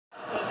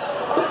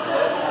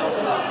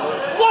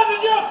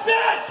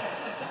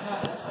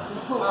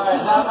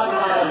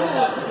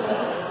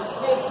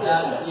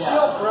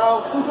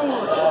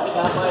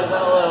That might have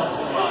been a little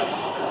too much.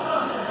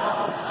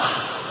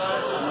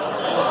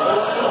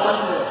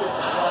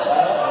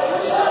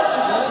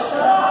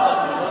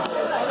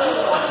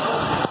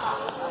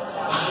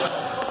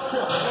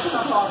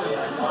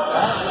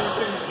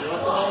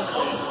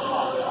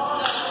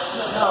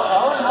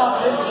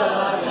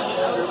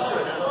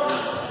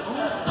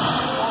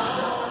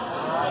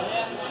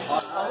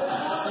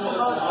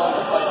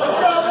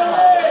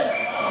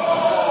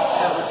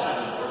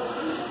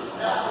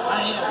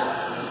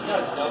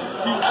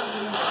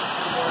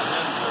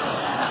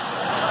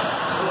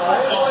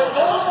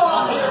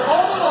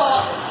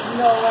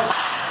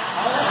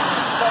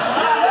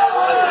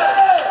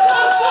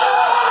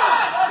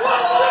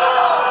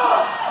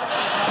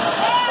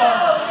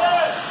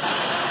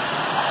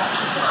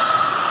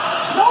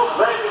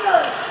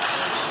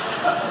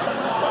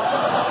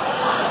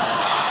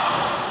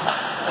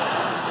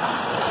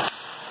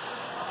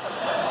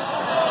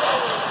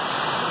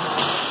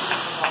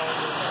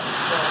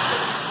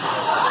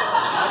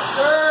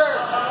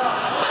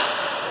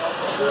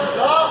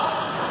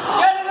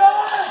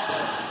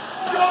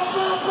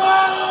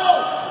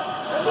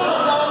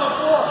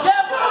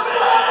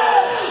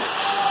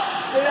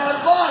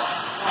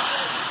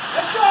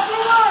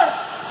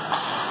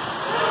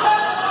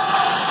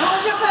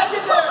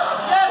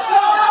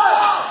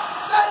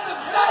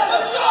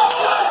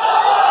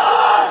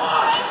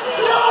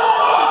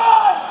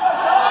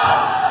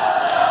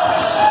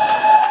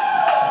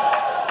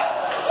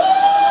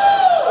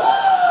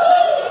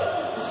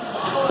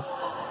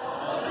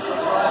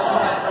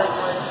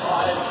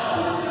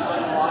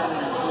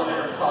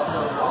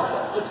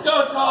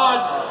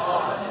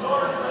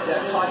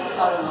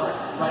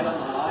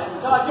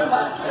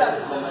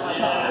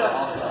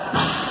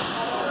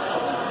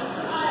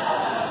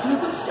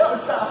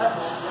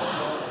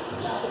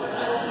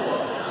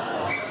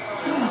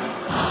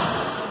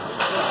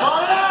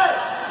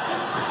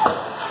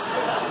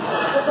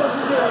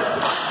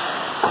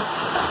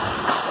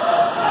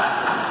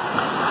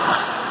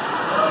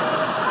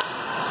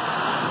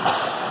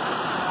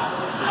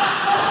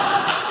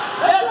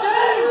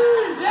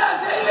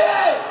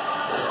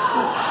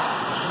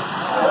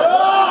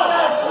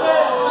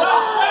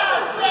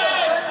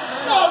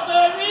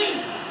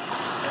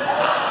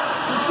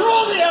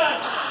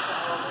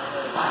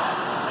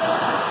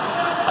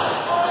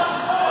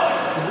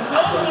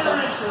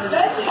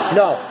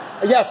 No.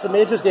 Yes, the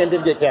Majors game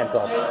did get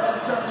canceled.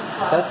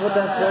 That's what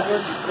that thread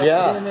was?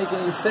 Yeah. It didn't make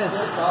any sense.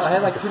 I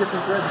had like 2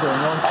 different threads going.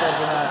 No one said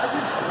we're not,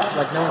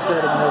 like no one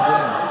said no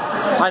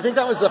game. I think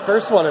that was the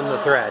first one in the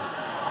thread.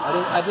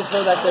 I just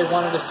heard that they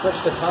wanted to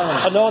switch the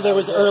time. No, there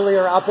was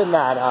earlier up in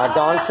that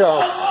Gong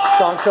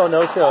Show,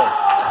 no show.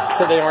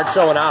 So they aren't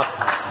showing up.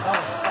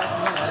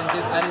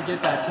 I didn't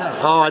get that text.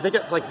 Oh, I think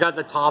it's like got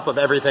the top of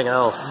everything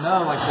else.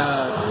 No, like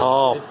the...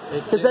 Oh.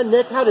 Because then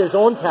Nick had his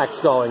own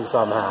text going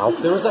somehow.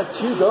 There was like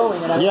 2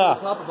 going, and I got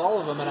the top of all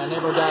of them, and I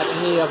never got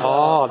any of the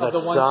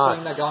ones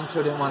saying that Gong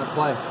Show didn't want to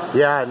play.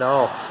 Yeah, I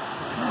know.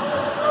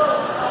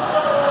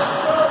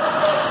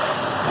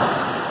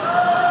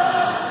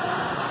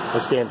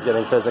 This game's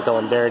getting physical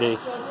and dirty.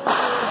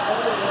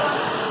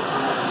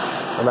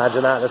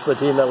 Imagine that. That's the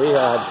team that we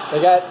had.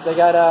 They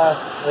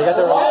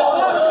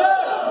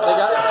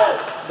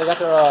got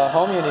their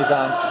home unis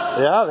on.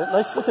 Yeah,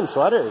 nice looking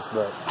sweaters,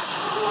 but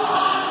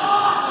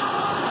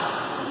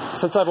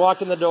since I've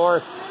walked in the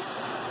door,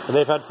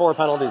 they've had 4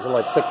 penalties in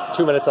like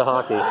 2 minutes of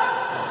hockey.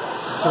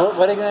 So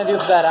what are you going to do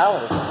for that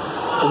hour?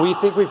 We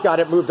think we've got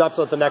it moved up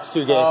so at the next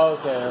 2 games. Oh,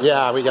 okay.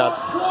 Yeah, we got.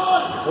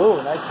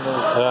 Ooh, nice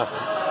move. Yeah.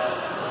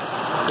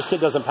 This kid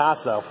doesn't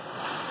pass though.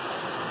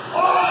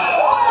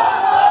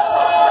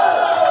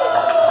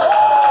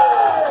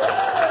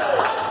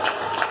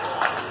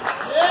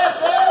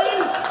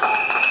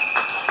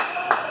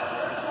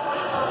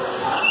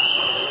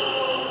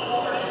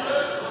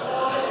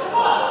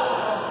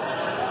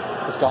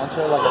 Gong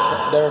Show,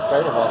 like they're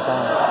afraid of us,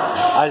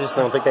 huh? I just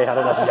don't think they had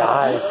enough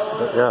guys.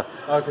 But yeah.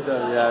 Oh, because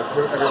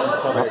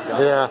everyone's probably a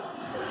guy. Yeah.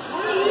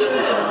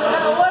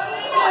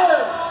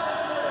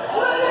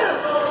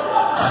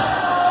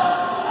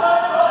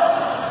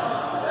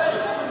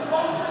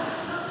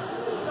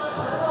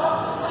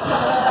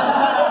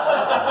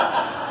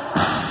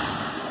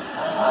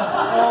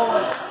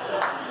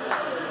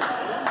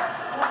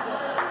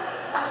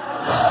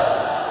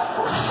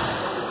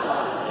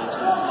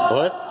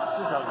 What?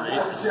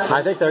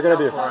 I think they're going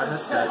to be.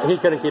 He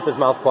couldn't keep his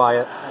mouth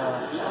quiet.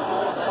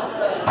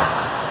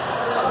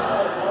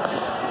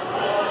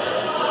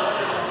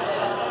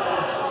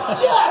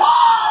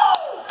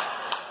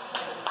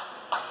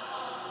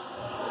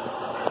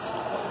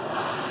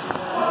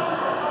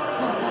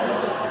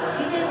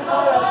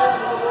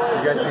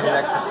 You guys need an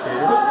extra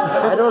skater?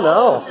 I don't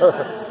know.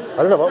 I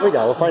don't know what we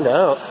got. We'll find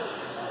out.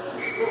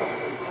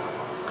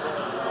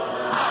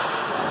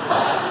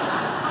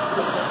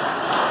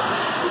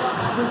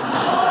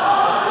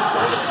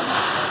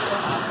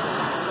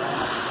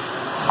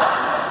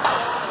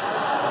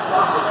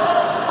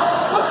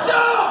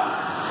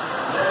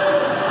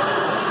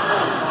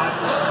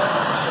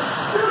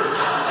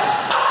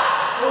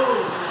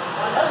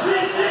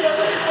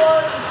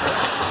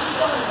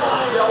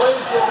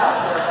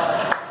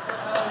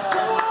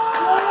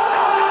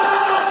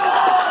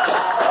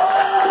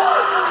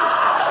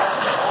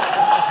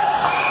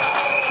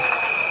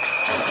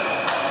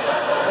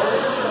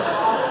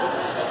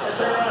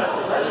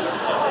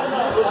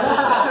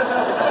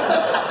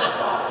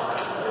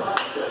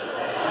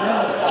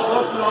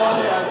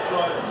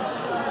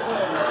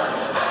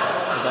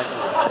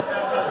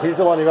 He's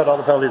the one who got all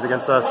the penalties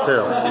against us,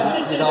 too.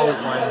 He's always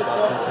whining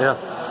about it. Yeah.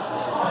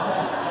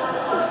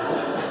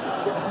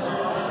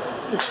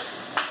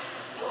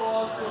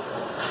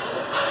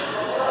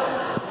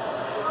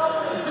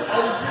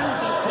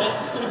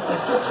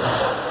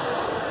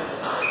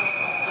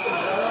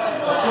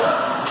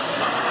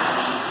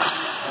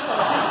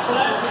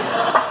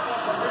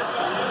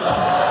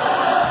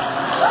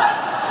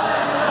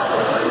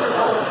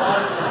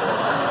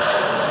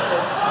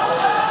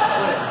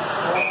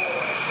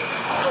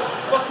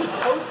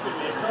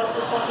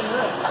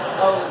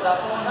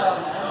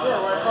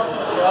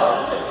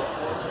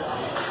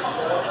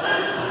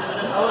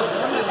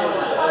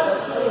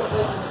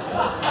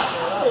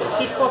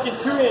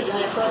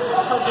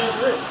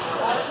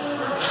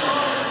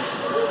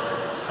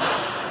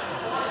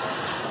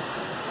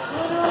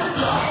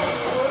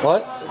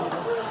 What?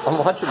 I'm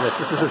watching this.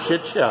 This is a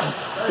shit show.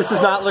 This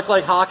does not look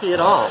like hockey at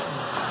all.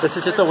 This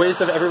is just a waste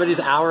of everybody's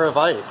hour of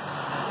ice.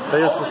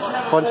 They're just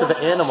a bunch of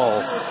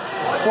animals.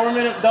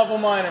 4-minute double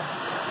minor.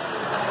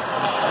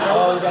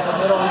 Oh, we got the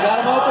middle. We got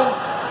him open.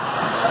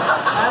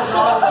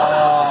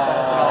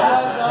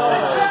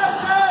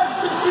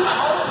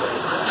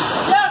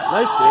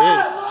 Nice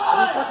game. He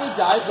fucking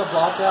dives the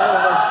block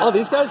there. Oh,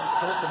 these guys?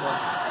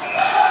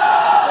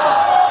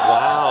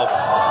 Wow.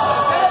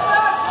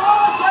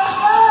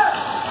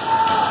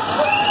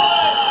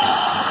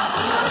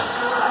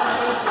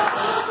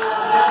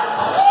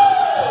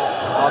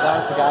 Oh, that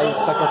was the guy who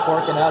stuck a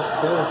fork in us,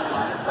 too.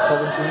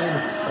 17.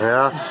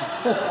 Yeah.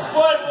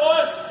 What,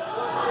 boys?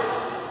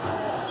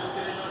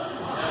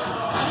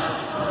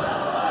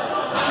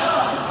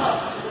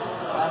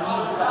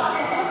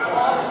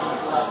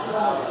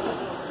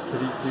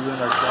 Did he win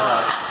our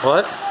shot?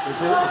 What? Is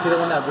he the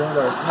one that ruined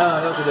our... No,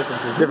 that was a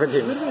different team. Different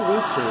team. Who did we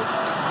lose to?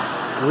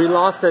 We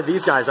lost to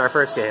these guys our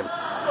first game. We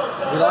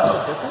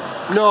lost to Bishop?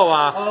 No,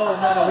 Oh,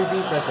 no, we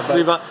beat Bishop.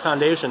 we beat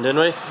Foundation,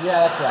 didn't we?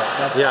 Yeah, that's right.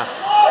 That's Yeah.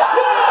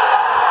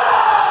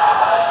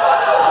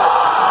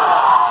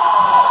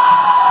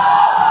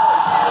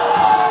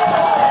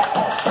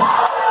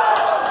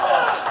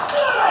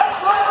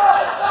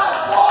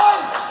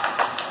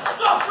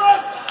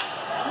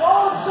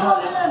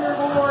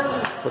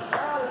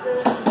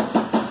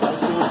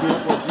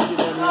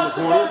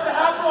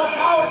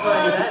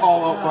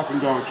 Fucking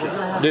dog shit.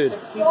 Dude.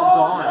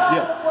 gone.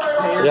 Yeah.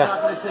 Payer's Yeah.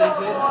 not going to take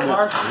it.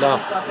 Marsh is No.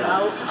 fucking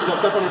out.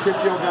 Stepped up on a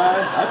 50-year-old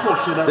guy. I pull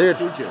shit up Dude. and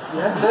shoot you.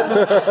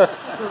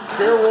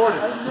 Fair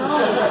warning.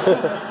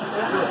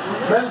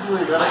 Men's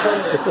league, I tell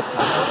you.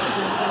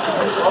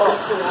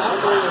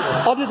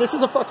 Oh, dude, this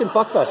is a fucking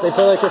fuckfest. They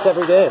play like this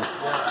every game.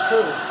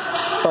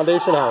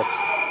 Foundation House.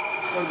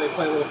 When they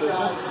play with this.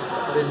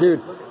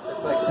 Dude,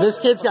 this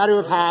kid's got to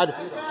have had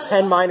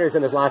 10 minors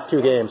in his last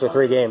 2 games or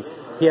 3 games.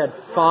 He had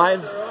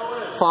 5,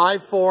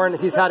 4, and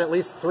he's had at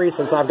least 3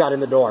 since I've got in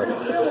the door.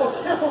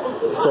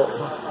 So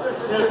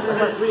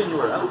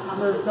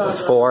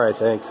it's 4, I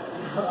think.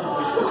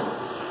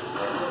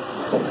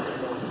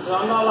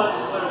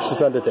 She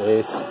sent it to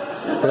Ace.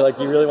 They're like,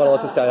 you really want to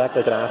let this guy act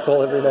like an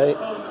asshole every night?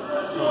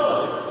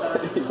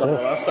 You want to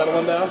let us settle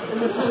him down?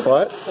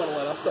 What? You want to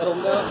let us settle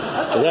him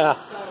down? Yeah.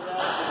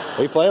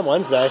 We play him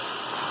Wednesday.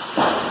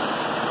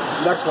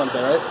 Next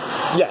Wednesday, right?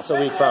 Yes, a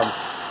week from.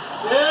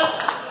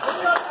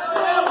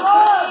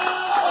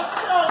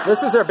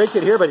 This is their big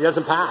kid here, but he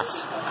doesn't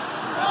pass.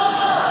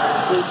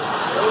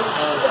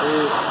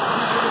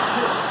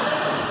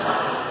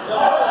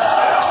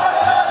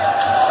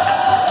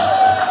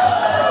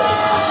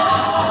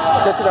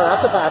 Guess you don't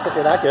have to pass if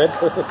you're that good.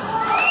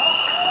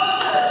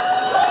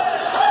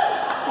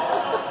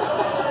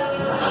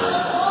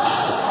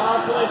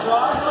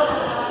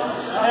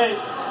 Hey,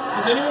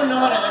 does anyone know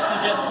how to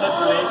actually get in touch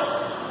with Ace?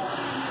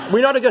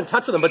 We know how to get in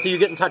touch with him, but do you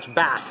get in touch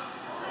back?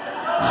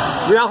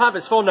 We all have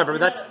his phone number, but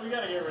that's... We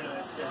gotta get rid of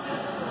this kid.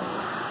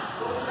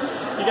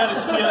 He got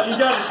his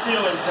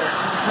feelings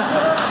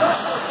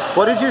hurt.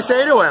 What did you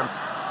say to him?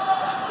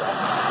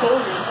 Stole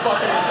his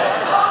fucking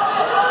head.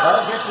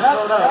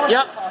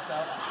 Yep.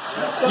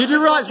 You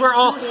do realize we're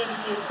all...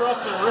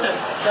 Across the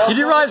wrist. You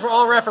do realize we're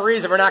all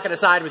referees and we're not going to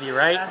side with you,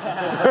 right?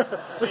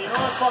 But you know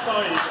what? Fuck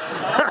all you guys.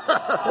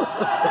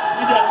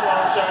 You guys are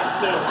all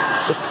retarded too.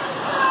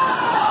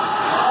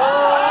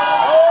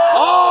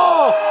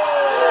 Oh!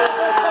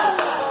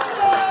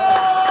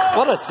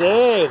 What a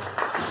save.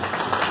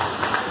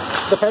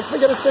 The defenseman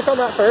get a stick on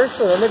that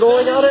first and then the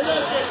goalie got it?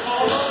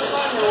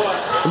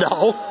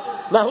 No.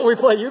 Not when we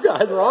play you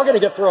guys. We're all going to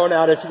get thrown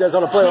out if you guys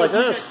want to play like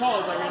this.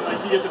 Calls, I mean,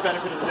 like, you get the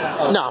benefit of the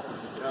doubt. No.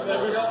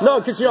 No,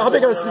 because you know how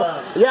big of a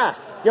smile... Yeah.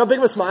 You know how big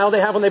of a smile they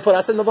have when they put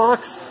us in the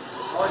box? Do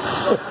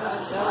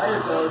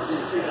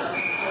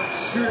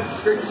you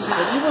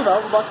live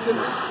out in Buxton?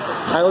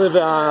 I live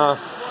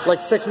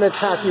like 6 minutes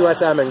past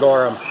USM in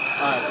Gorham.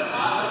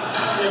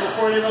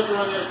 Before you guys were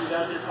on the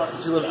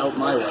edge, You live out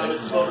my way.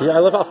 Yeah, I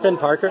live off Finn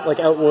Parker, like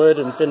Outwood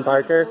and Finn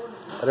Parker.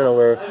 I don't know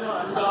where.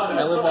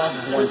 I live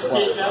off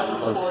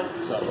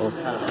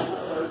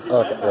 112.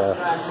 Okay,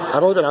 yeah.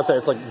 I've only been out there,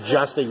 it's like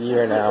just a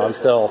year now. I'm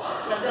still...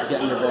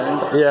 Getting your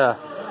bearings? Yeah.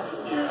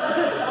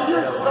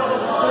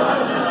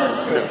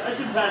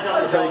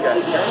 tell you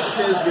guys,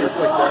 kids be like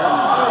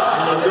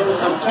that.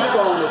 I'm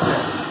T-bone this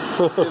thing.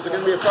 There's going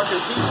to be a fucking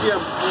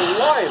CCM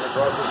flying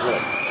across his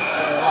leg.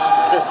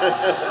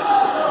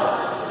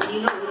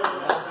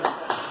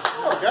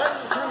 Oh, guy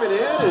was coming in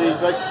and he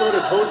like sort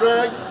of toe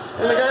dragged,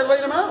 and the guy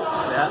laid him out.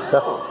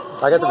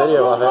 I got the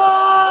video of it.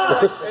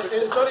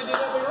 And thought he did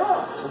nothing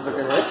wrong.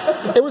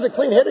 It was a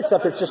clean hit,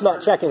 except it's just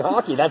not checking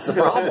hockey. That's the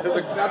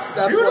problem. That's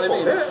what I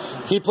mean.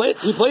 He played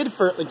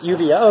for like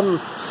UVM.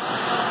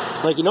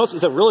 Like, you know,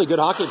 he's a really good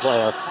hockey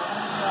player.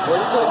 Where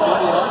did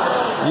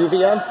you play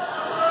UVM.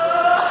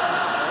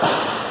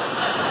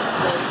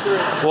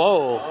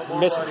 Whoa,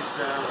 missed.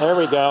 There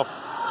we go.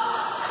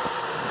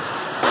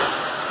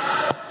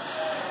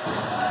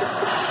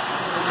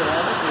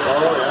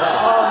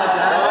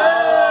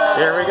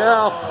 Here we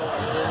go.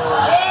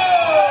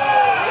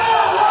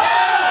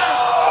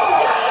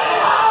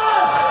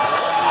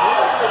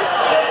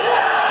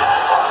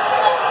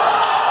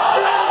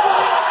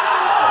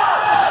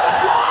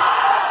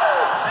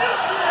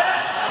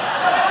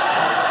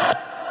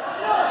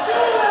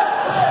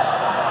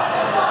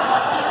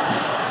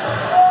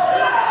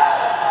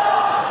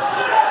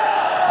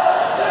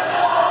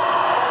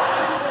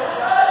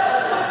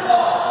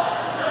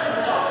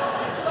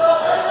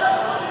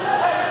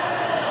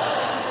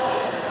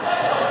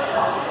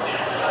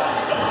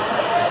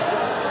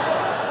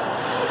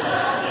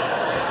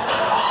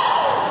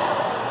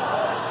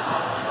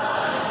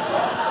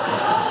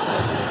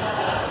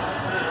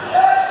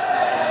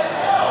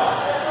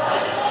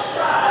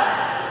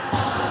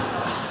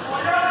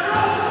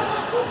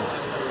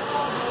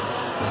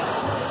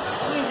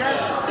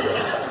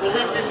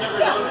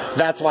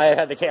 That's why I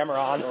had the camera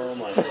on. Oh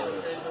my god.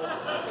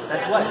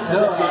 That's what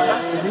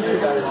Dimitri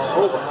got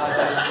involved.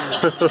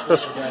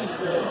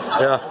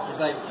 Yeah. It's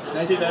like,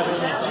 nice to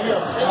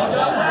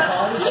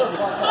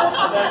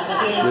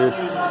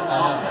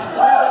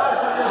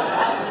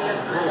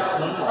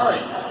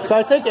So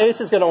I think Ace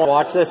is going to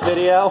watch this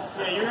video.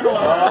 I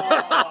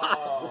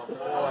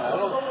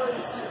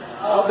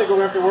don't think we're going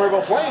to have to worry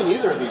about playing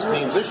either of these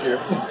teams this year.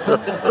 I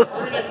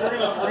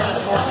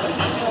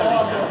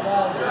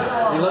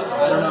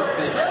don't know if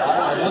they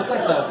once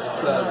like the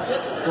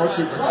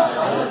scorekeeper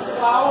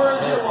guy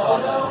may have saw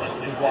that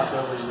because he walked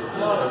over to you.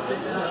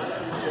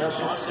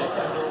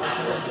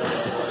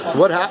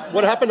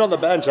 What happened on the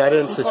bench? I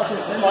didn't see.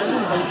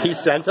 He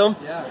sent him?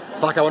 Yeah.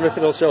 Fuck, I wonder if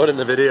it'll show it in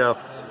the video.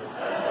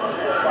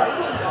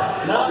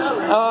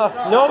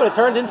 No, but it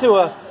turned into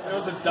a... There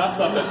was a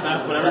dust-up at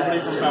mess, but everybody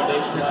from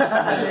Foundation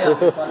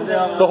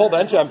left. The whole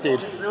bench emptied.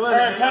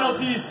 Alright,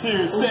 penalties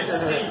to 6, 8,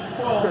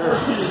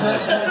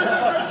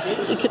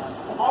 12, 13.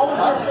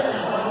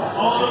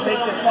 Also take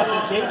the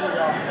fucking cages off.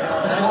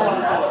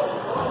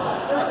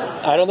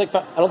 I don't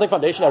think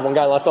Foundation had one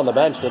guy left on the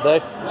bench, did they?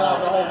 No,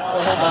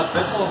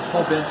 Bissell's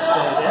whole bench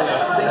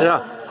stayed.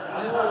 Yeah.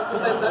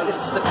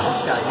 It's the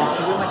coach guy.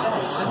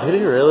 Did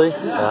he really?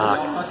 Fuck.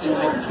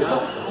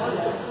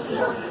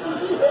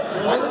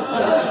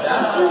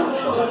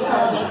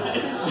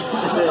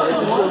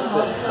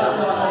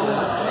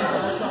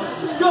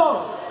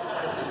 Go!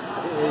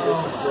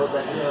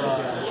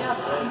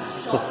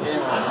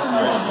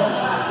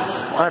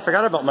 I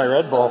forgot about my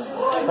Red Bull.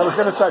 I was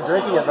going to start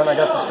drinking it, then I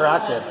got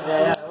distracted.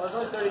 Yeah, it was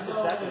only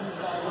 36 seconds.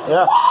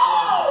 Yeah.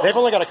 They've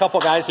only got a couple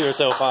guys here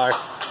so far. I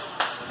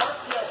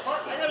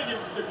gotta give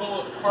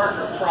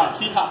Parker props.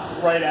 He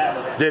hopped right at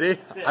it. Did he?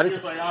 Yeah, he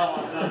was like, I don't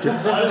want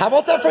nothing. How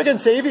about that friggin'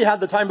 save he had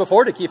the time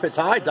before to keep it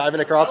tied,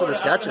 diving across with his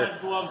catcher?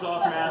 Had gloves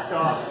off, mask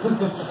off.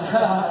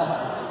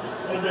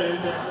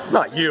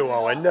 Not you,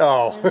 Owen,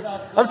 no.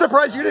 I'm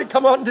surprised you didn't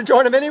come out to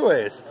join him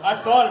anyways. I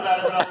thought about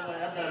it, but I was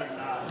like, I better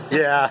not.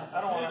 Yeah.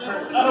 I don't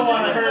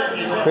want to hurt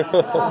you.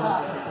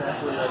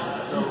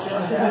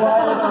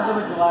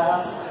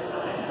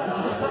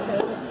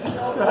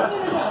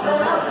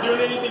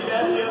 Doing anything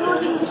bad?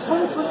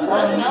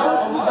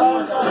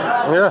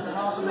 Yeah.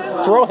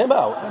 Throw him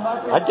out.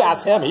 I'd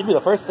gas him. He'd be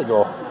the first to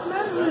go.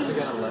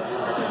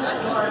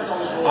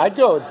 I'd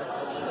go.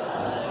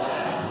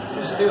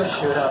 Just do a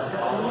shootout.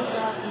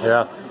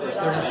 Yeah.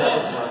 30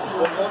 seconds.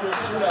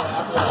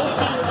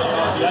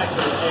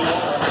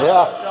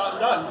 Yeah. Shot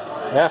done.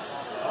 Yeah.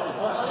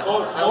 I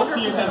wonder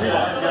if you have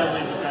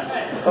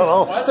that. I don't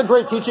know. It's a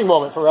great teaching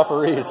moment for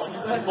referees.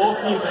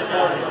 Both teams are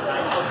going.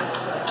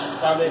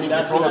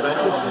 Control the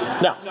benches?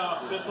 No. No,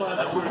 this will have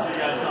the proof you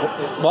guys know.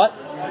 What?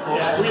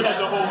 Yeah, we had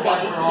the whole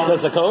fucking team.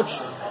 Does the coach?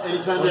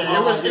 Anytime there's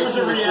one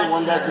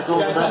guy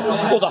controls the bench.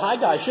 Well, the high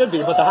guy should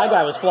be, but the high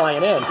guy was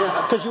flying in.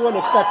 Because you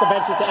wouldn't expect the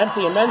benches to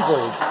empty in men's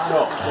league.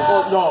 No,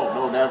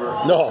 never.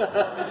 No.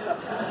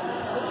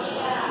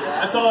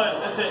 That's all.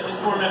 That's it.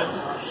 Just 4 minutes.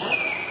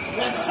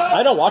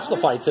 I don't watch the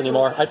fights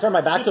anymore. I turn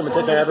my back to them and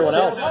take care of everyone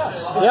else.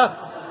 Yeah.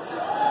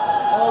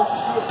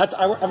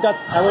 I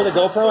wear the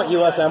GoPro at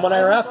USM when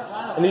I ref,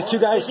 and these two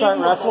guys start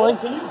wrestling,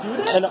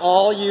 and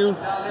all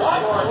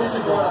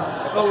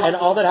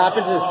that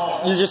happens is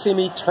you just see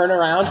me turn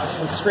around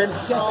and scream,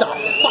 "Get the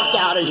fuck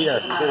out of here!"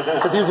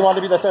 Because he was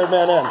wanting to be the third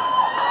man in.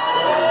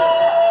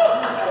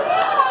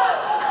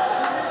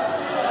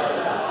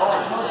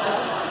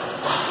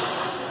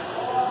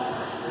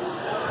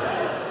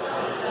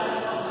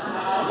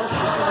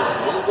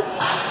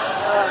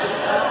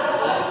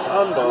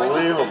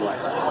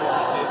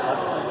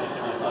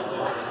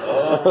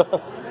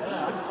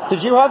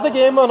 Did you have the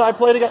game when I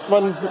played against,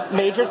 when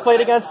Majors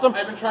played against him?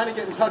 I've been trying to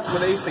get in touch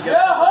with Ace to get.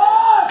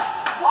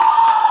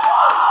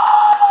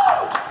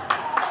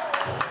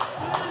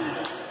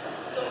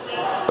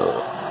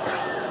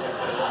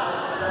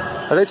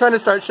 Are they trying to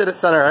start shit at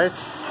center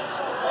ice?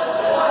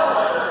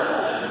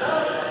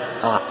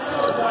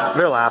 Ah,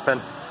 they're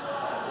laughing.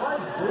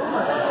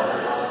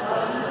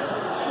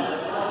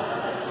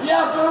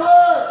 Yeah, Boomer!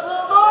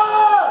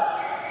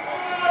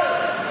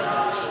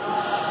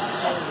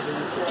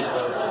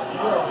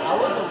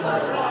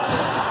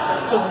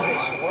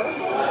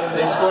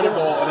 They scored a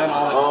goal and then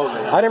all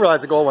that. Oh, I didn't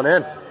realize the goal went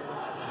in.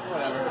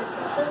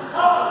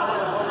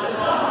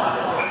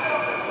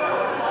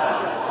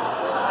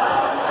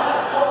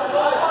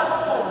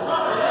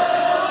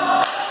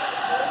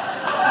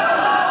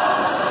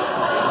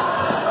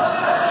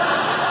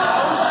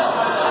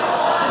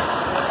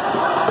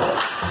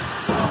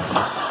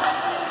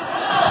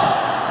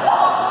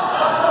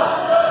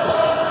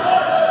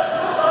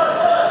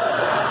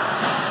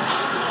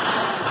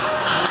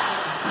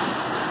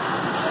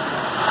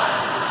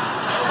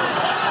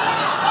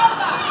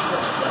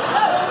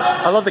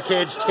 I love the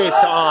cage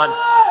taped on.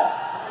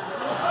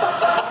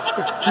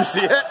 Did you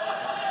see it?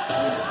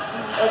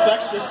 That's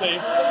extra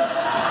safe.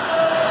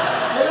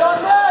 Get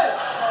on that!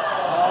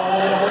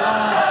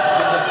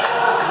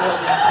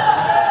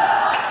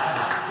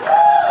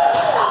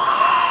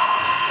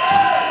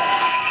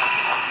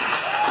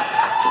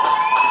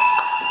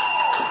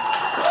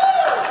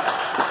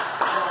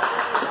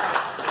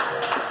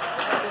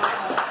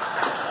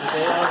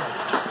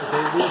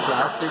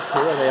 Last week too?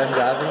 Are they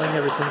unraveling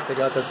ever since they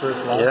got their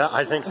first loss? Yeah,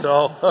 I think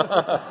so.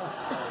 I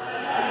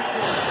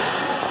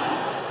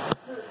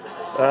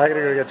gotta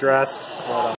go get dressed.